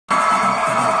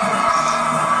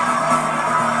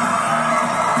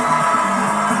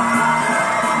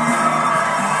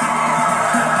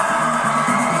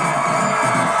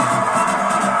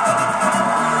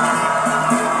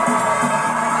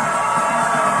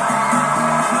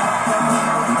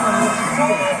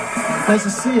Nice to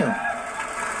see you.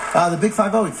 The Big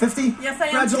 5-0, 50? Yes, I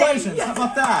am. Congratulations. How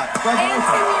about that? Congratulations.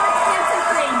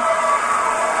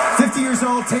 And 50 years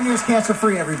old, 10 years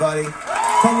cancer-free, everybody. 10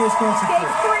 years cancer-free.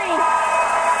 Stage 3.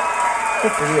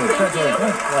 Good for you.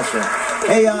 Congratulations. Bless you.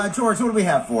 Hey, George, what do we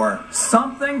have for?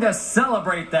 Something to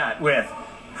celebrate that with.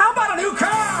 How about a new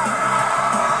car?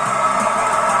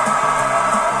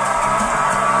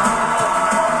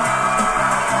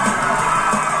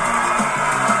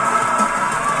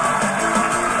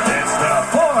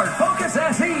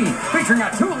 Featuring a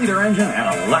 2-liter engine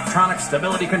and electronic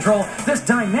stability control, this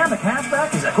dynamic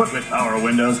hatchback is equipped with power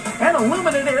windows and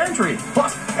illuminated entry,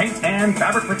 plus paint and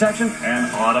fabric protection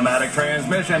and automatic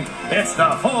transmission. It's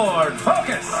the Ford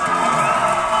Focus.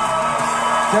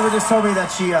 Deborah just told me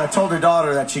that she told her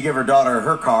daughter that she'd give her daughter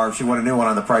her car if she wanted a new one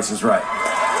on The Price is Right.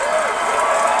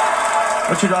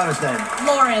 What's your daughter's name?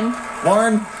 Lauren.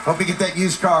 Lauren? Hope you get that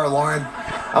used car, Lauren.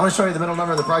 I'm going to show you the middle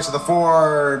number of the price of the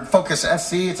Ford Focus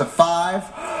SC. It's a 5.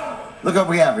 Look what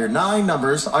we have here. 9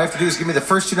 numbers. All you have to do is give me the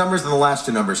first 2 numbers and the last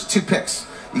 2 numbers. 2 picks.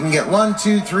 You can get 1,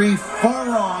 2, 3, 4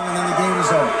 wrong, and then the game is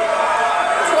over.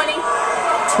 20.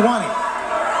 20.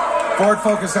 Ford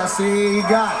Focus SC. You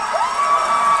got it.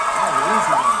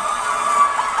 Easy one.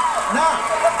 Now,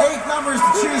 8 numbers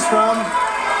to choose from.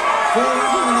 4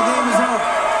 wrong, and the game is over.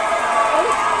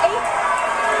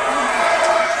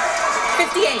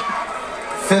 58.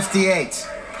 58.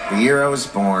 The year I was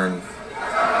born.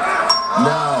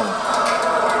 No.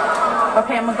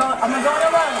 Okay, I'm gonna go it alone.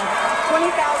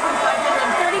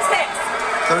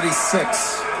 20,536.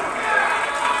 36.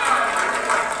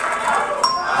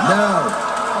 No.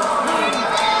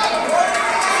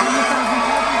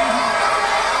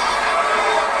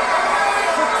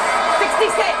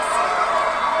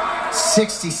 66.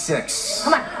 66.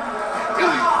 Come on.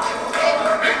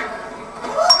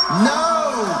 No.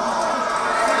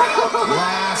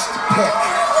 Last pick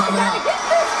coming up.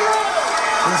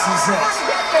 This is it.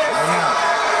 I know.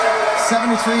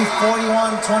 73,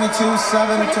 41, 22,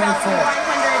 7, 24.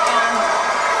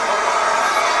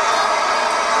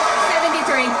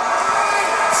 73.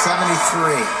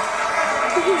 73.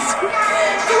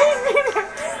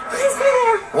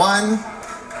 1,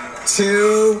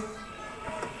 2.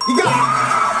 You got it.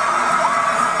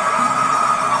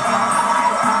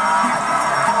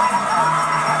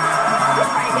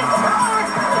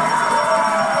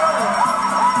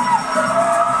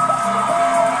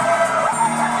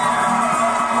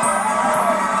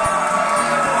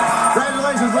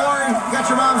 Congratulations, Lauren. You got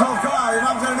your mom's old car. Your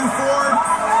mom's got a new Ford.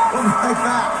 We'll be right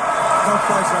back. No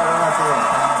price right